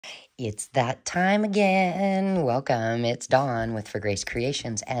It's that time again. Welcome. It's Dawn with For Grace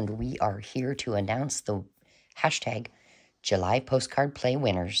Creations, and we are here to announce the hashtag July Postcard Play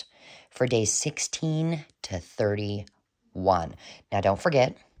winners for days 16 to 31. Now, don't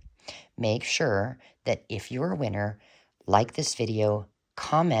forget, make sure that if you're a winner, like this video,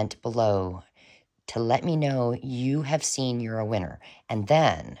 comment below to let me know you have seen you're a winner. And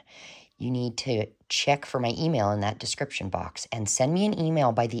then you need to check for my email in that description box and send me an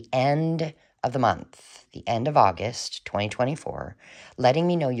email by the end of the month, the end of August 2024, letting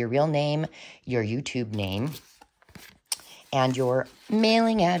me know your real name, your YouTube name, and your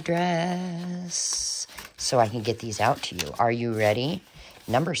mailing address so I can get these out to you. Are you ready?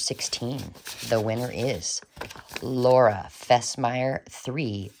 Number 16, the winner is Laura Fessmeyer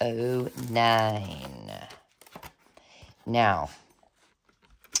 309. Now,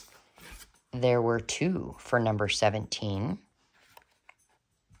 there were two for number 17.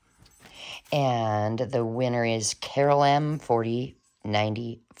 And the winner is Carol M.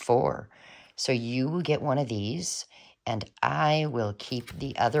 4094. So you will get one of these, and I will keep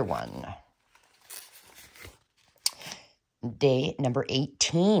the other one. Day number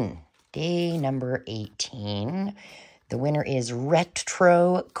 18. Day number 18. The winner is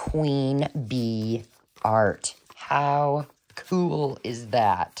Retro Queen Bee Art. How cool is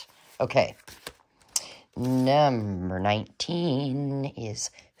that? Okay, number 19 is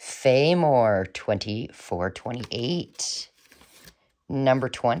Faye Moore 2428. Number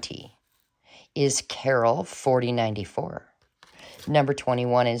 20 is Carol 4094. Number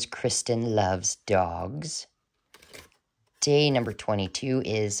 21 is Kristen Loves Dogs. Day number 22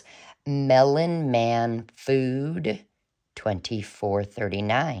 is Melon Man Food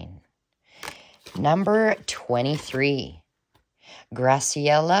 2439. Number 23,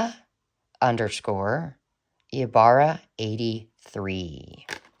 Graciela _ Ibarra 83.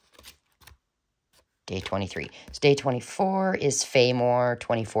 Day 23. So day 24 is Faymore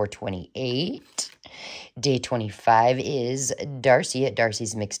 2428. Day 25 is Darcy at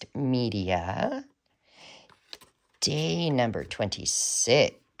Darcy's Mixed Media. Day number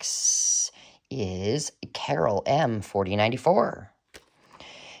 26 is Carol M 4094.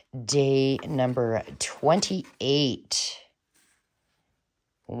 Day number 28.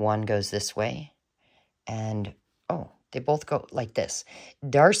 One goes this way, and, oh, they both go like this.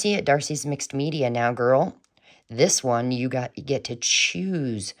 Darcy at Darcy's Mixed Media now, girl. This one, you get to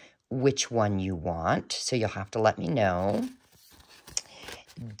choose which one you want, so you'll have to let me know.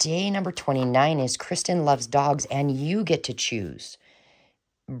 Day number 29 is Kristen Loves Dogs, and you get to choose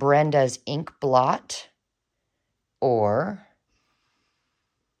Brenda's Ink Blot or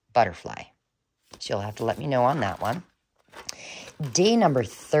Butterfly. So you'll have to let me know on that one. Day number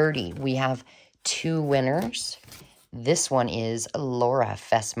 30, we have two winners. This one is Laura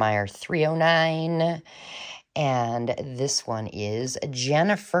Fessmeyer 309, and this one is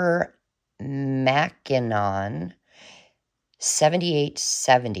Jennifer Mackinnon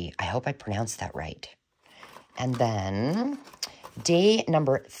 7870. I hope I pronounced that right. And then day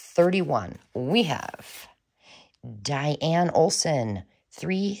number 31, we have Diane Olson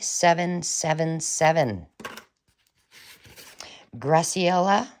 3777.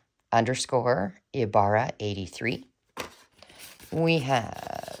 Graciela _ Ibarra 83. We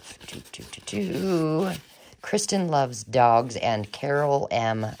have Kristen Loves Dogs and Carol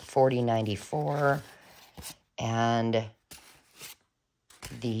M 4094. And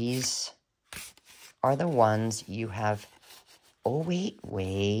these are the ones you have. Oh,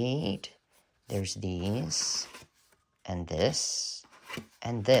 wait. There's these and this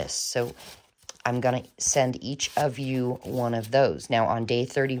and this. So I'm going to send each of you one of those. Now, on day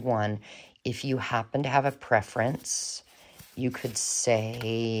 31, if you happen to have a preference, you could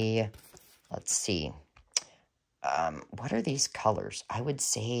say, let's see, what are these colors? I would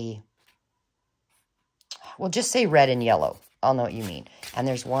say, well, just say red and yellow. I'll know what you mean. And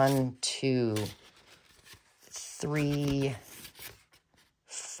there's 1, 2, 3,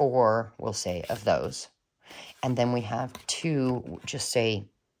 4, we'll say, of those. And then we have 2, just say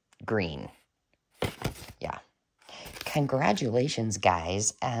green. Yeah. Congratulations,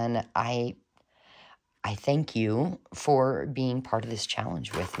 guys. And I thank you for being part of this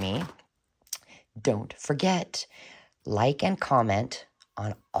challenge with me. Don't forget, like and comment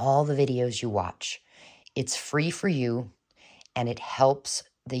on all the videos you watch. It's free for you, and it helps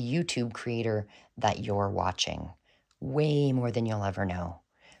the YouTube creator that you're watching way more than you'll ever know.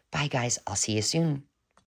 Bye, guys. I'll see you soon.